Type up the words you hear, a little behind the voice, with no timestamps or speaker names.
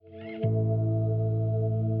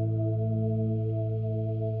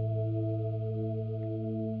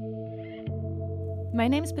My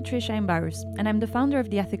name is Patricia Imbarus, and I'm the founder of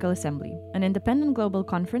the Ethical Assembly, an independent global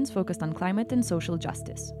conference focused on climate and social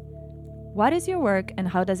justice. What is your work and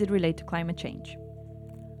how does it relate to climate change?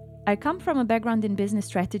 I come from a background in business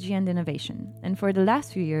strategy and innovation, and for the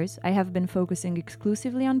last few years, I have been focusing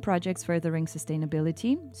exclusively on projects furthering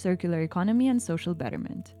sustainability, circular economy, and social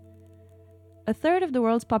betterment. A third of the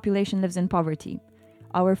world's population lives in poverty.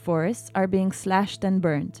 Our forests are being slashed and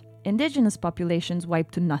burned. Indigenous populations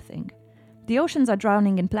wiped to nothing. The oceans are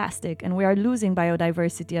drowning in plastic, and we are losing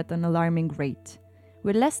biodiversity at an alarming rate.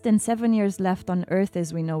 With less than 7 years left on Earth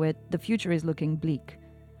as we know it, the future is looking bleak.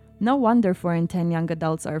 No wonder 4 in 10 young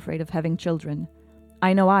adults are afraid of having children.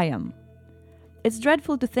 I know I am. It's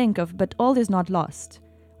dreadful to think of, but all is not lost.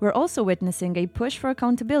 We're also witnessing a push for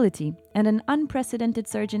accountability and an unprecedented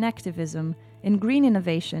surge in activism, in green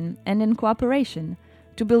innovation, and in cooperation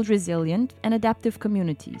to build resilient and adaptive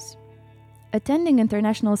communities. Attending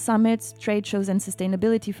international summits, trade shows, and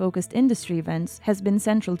sustainability-focused industry events has been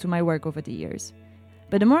central to my work over the years.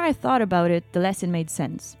 But the more I thought about it, the less it made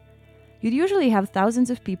sense. You'd usually have thousands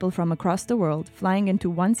of people from across the world flying into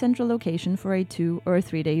one central location for a 2 or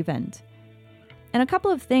 3 day event. And a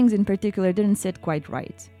couple of things in particular didn't sit quite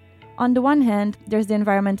right. On the one hand, there's the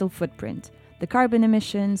environmental footprint, the carbon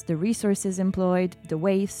emissions, the resources employed, the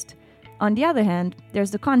waste. On the other hand,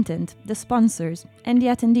 there's the content, the sponsors, and the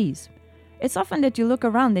attendees. It's often that you look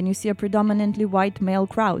around and you see a predominantly white male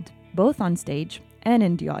crowd, both on stage and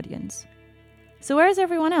in the audience. So where is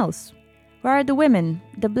everyone else? Where are the women,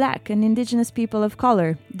 the Black and Indigenous people of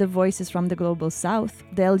color, the voices from the Global South,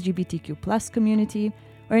 the LGBTQ+ community,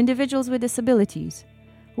 or individuals with disabilities?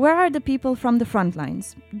 Where are the people from the front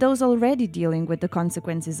lines, those already dealing with the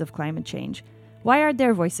consequences of climate change? Why are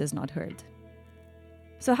their voices not heard?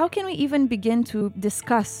 So how can we even begin to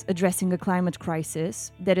discuss addressing a climate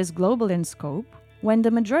crisis that is global in scope when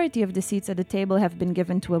the majority of the seats at the table have been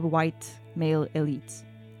given to a white male elite?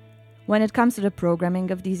 When it comes to the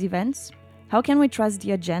programming of these events, how can we trust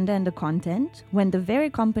the agenda and the content when the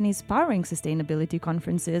very companies powering sustainability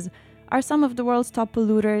conferences are some of the world's top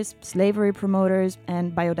polluters, slavery promoters,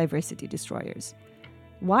 and biodiversity destroyers?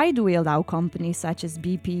 Why do we allow companies such as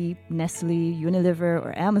BP, Nestle, Unilever,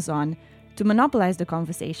 or Amazon to monopolize the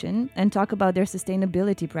conversation and talk about their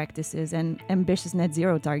sustainability practices and ambitious net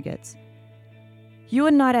zero targets? You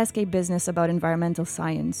would not ask a business about environmental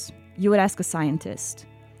science. You would ask a scientist.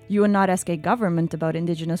 You would not ask a government about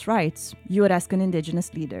indigenous rights. You would ask an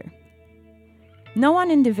indigenous leader. No one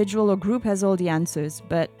individual or group has all the answers,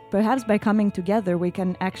 but perhaps by coming together we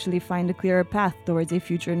can actually find a clearer path towards a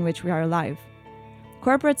future in which we are alive.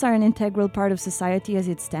 Corporates are an integral part of society as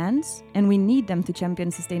it stands, and we need them to champion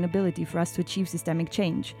sustainability for us to achieve systemic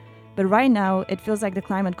change. But right now, it feels like the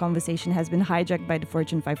climate conversation has been hijacked by the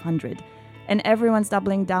Fortune 500, and everyone's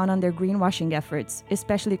doubling down on their greenwashing efforts,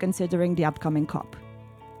 especially considering the upcoming COP.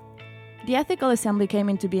 The Ethical Assembly came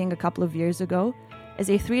into being a couple of years ago as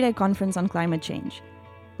a 3-day conference on climate change.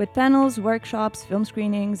 With panels, workshops, film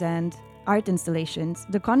screenings, and art installations,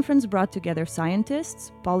 the conference brought together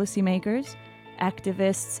scientists, policymakers,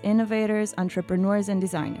 activists, innovators, entrepreneurs, and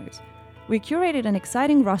designers. We curated an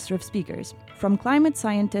exciting roster of speakers, from climate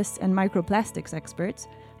scientists and microplastics experts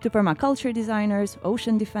to permaculture designers,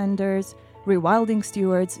 ocean defenders, rewilding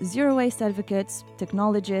stewards, zero-waste advocates,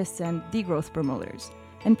 technologists, and degrowth promoters.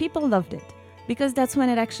 And people loved it, because that's when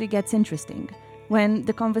it actually gets interesting, when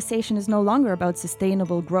the conversation is no longer about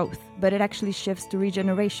sustainable growth, but it actually shifts to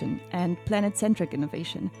regeneration and planet-centric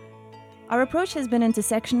innovation. Our approach has been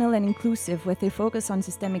intersectional and inclusive with a focus on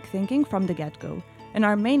systemic thinking from the get-go, and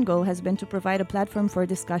our main goal has been to provide a platform for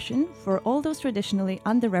discussion for all those traditionally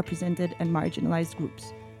underrepresented and marginalized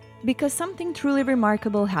groups. Because something truly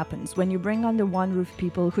remarkable happens when you bring under one roof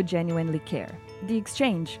people who genuinely care. The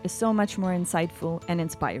exchange is so much more insightful and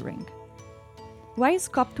inspiring. Why is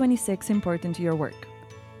COP26 important to your work?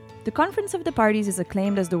 The Conference of the Parties is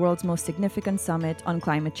acclaimed as the world's most significant summit on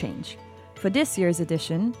climate change. For this year's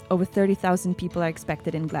edition, over 30,000 people are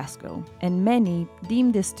expected in Glasgow, and many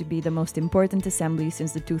deem this to be the most important assembly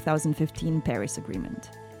since the 2015 Paris Agreement.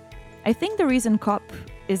 I think the reason COP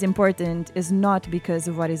is important is not because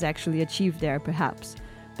of what is actually achieved there, perhaps,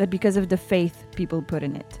 but because of the faith people put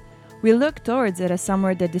in it. We look towards it as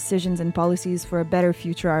somewhere that decisions and policies for a better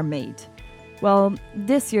future are made. Well,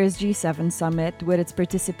 this year's G7 summit, with its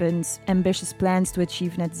participants' ambitious plans to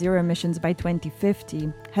achieve net zero emissions by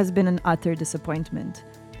 2050, has been an utter disappointment.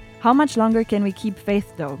 How much longer can we keep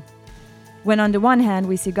faith, though? When on the one hand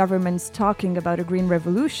we see governments talking about a green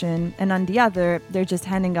revolution, and on the other, they're just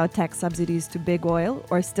handing out tax subsidies to big oil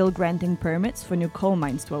or still granting permits for new coal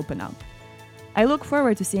mines to open up. I look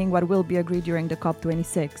forward to seeing what will be agreed during the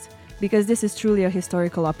COP26, because this is truly a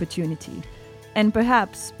historical opportunity. And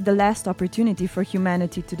perhaps the last opportunity for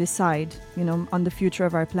humanity to decide, on the future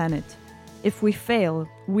of our planet. If we fail,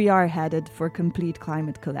 we are headed for complete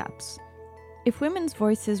climate collapse. If women's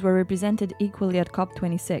voices were represented equally at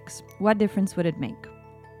COP26, what difference would it make?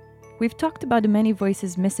 We've talked about the many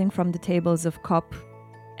voices missing from the tables of COP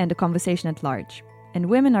and the conversation at large, and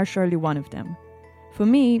women are surely one of them. For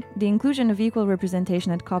me, the inclusion of equal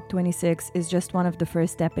representation at COP26 is just one of the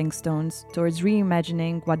first stepping stones towards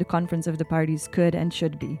reimagining what the Conference of the Parties could and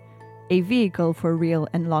should be, a vehicle for real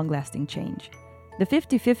and long-lasting change. The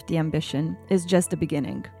 50-50 ambition is just the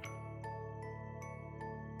beginning.